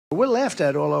we're laughed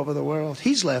at all over the world.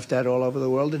 He's laughed at all over the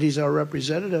world that he's our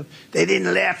representative. They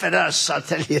didn't laugh at us, I'll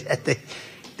tell you that.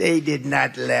 They did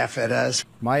not laugh at us.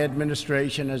 My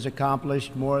administration has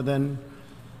accomplished more than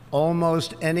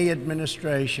almost any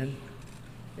administration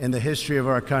in the history of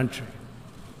our country.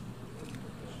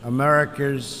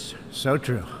 America's so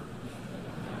true.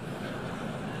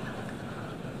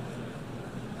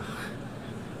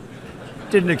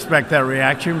 Didn't expect that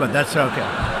reaction, but that's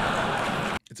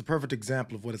okay. It's a perfect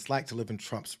example of what it's like to live in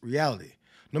Trump's reality.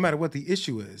 No matter what the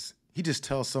issue is, he just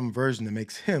tells some version that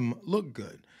makes him look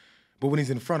good. But when he's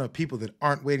in front of people that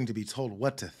aren't waiting to be told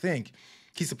what to think,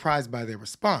 he's surprised by their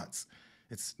response.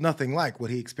 It's nothing like what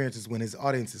he experiences when his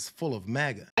audience is full of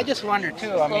MAGA. I just wonder,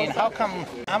 too, I mean, how come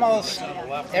almost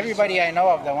everybody I know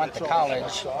of that went to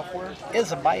college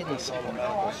is a Biden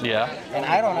supporter? Yeah. And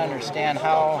I don't understand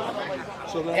how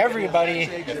everybody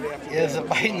is a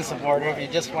Biden supporter if you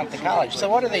just went to college. So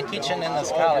what are they teaching in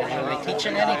this college? Are they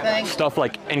teaching anything? Stuff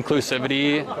like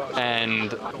inclusivity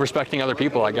and respecting other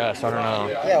people, I guess. I don't know.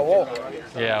 Yeah, woke.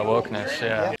 Yeah, wokeness,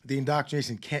 yeah. The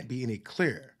indoctrination can't be any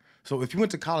clearer. So if you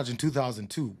went to college in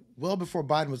 2002, well before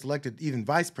Biden was elected even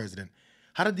vice president,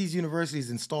 how did these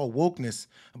universities install wokeness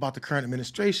about the current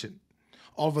administration?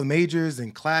 All of the majors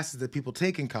and classes that people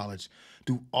take in college,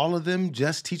 do all of them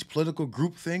just teach political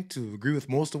groupthink to agree with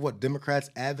most of what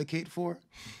Democrats advocate for?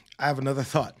 I have another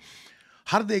thought.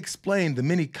 How do they explain the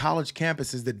many college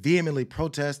campuses that vehemently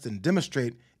protest and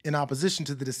demonstrate in opposition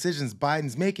to the decisions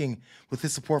Biden's making with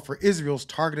his support for Israel's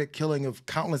targeted killing of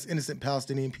countless innocent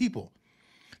Palestinian people?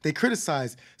 They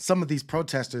criticize some of these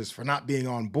protesters for not being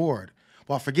on board,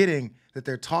 while forgetting that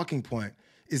their talking point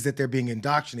is that they're being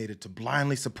indoctrinated to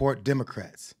blindly support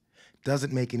Democrats.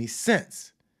 Doesn't make any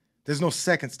sense. There's no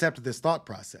second step to this thought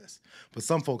process, but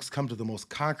some folks come to the most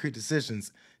concrete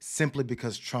decisions simply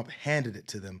because Trump handed it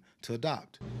to them to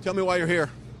adopt. Tell me why you're here.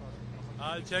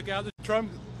 Check out the Trump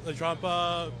thing.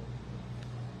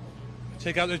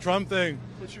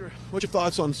 What's your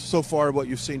thoughts on so far what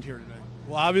you've seen here today?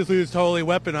 Well, obviously it's totally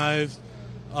weaponized.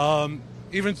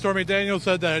 Even Stormy Daniels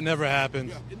said that it never happened.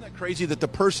 Yeah. Isn't that crazy that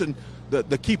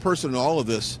the key person in all of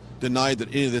this denied that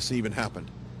any of this even happened?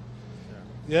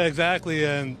 Yeah, exactly.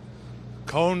 And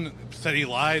Cohn said he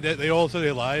lied. They all said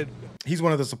they lied. He's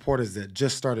one of the supporters that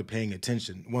just started paying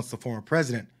attention once the former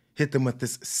president hit them with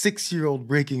this 6-year-old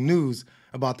breaking news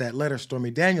about that letter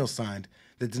Stormy Daniels signed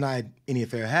that denied any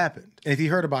affair happened. And if he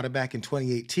heard about it back in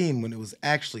 2018 when it was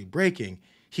actually breaking,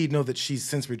 he'd know that she's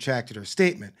since retracted her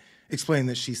statement, explaining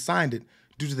that she signed it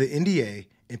due to the NDA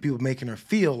and people making her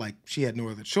feel like she had no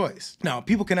other choice. Now,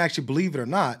 people can actually believe it or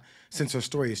not, since her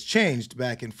story has changed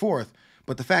back and forth,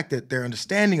 but the fact that their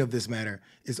understanding of this matter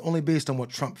is only based on what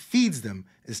Trump feeds them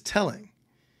is telling.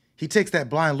 He takes that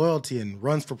blind loyalty and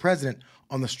runs for president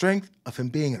on the strength of him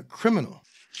being a criminal.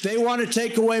 They want to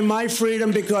take away my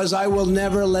freedom because I will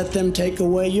never let them take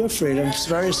away your freedom. It's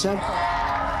very simple.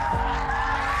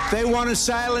 They want to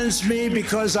silence me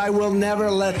because I will never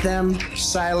let them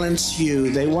silence you.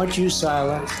 They want you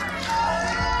silenced.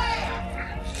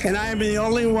 And I am the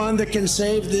only one that can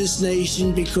save this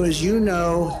nation because you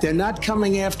know they're not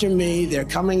coming after me, they're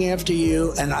coming after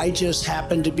you, and I just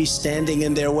happen to be standing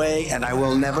in their way, and I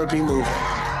will never be moving.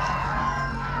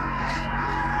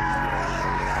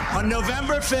 On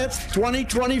November 5th,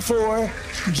 2024,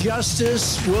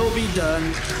 justice will be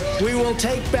done. We will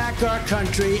take back our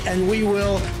country, and we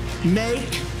will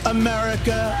make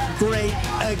America great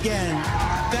again.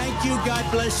 Thank you.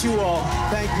 God bless you all.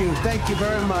 Thank you. Thank you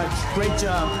very much. Great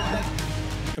job.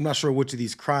 I'm not sure which of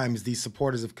these crimes these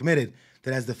supporters have committed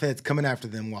that has the feds coming after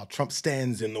them while Trump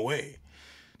stands in the way.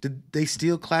 Did they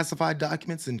steal classified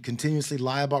documents and continuously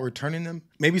lie about returning them?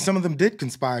 Maybe some of them did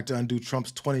conspire to undo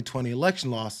Trump's 2020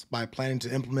 election loss by planning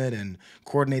to implement and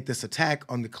coordinate this attack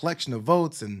on the collection of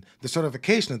votes and the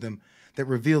certification of them that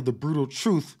revealed the brutal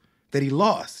truth that he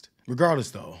lost. Regardless,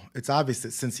 though, it's obvious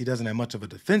that since he doesn't have much of a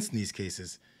defense in these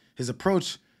cases, his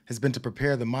approach has been to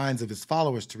prepare the minds of his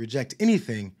followers to reject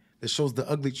anything that shows the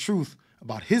ugly truth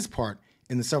about his part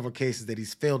in the several cases that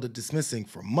he's failed at dismissing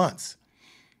for months.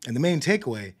 And the main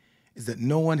takeaway is that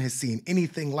no one has seen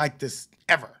anything like this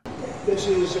ever. This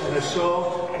is an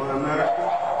assault on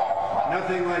America.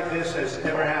 Nothing like this has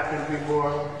ever happened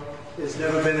before. There's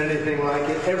never been anything like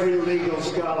it. Every legal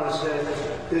scholar said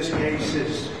this case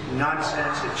is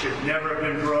nonsense. It should never have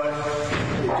been brought.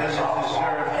 It doesn't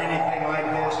deserve anything like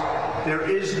this. There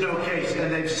is no case, and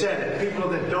they've said it. People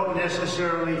that don't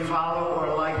necessarily follow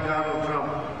or like Donald Trump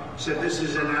said this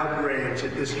is an outrage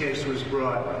that this case was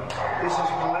brought. This is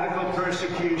political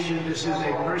persecution. This is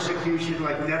a persecution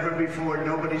like never before.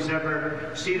 Nobody's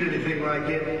ever seen anything like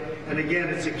it. And again,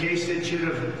 it's a case that should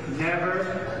have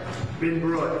never been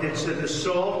brought. It's an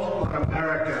assault on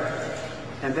America.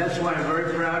 And that's why I'm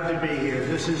very proud to be here.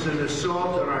 This is an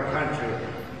assault on our country.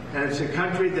 And it's a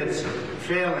country that's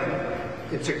failing.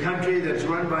 It's a country that's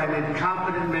run by an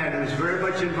incompetent man who's very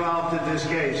much involved in this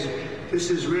case. This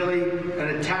is really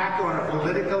an attack on a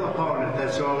political opponent.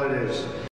 That's all it is.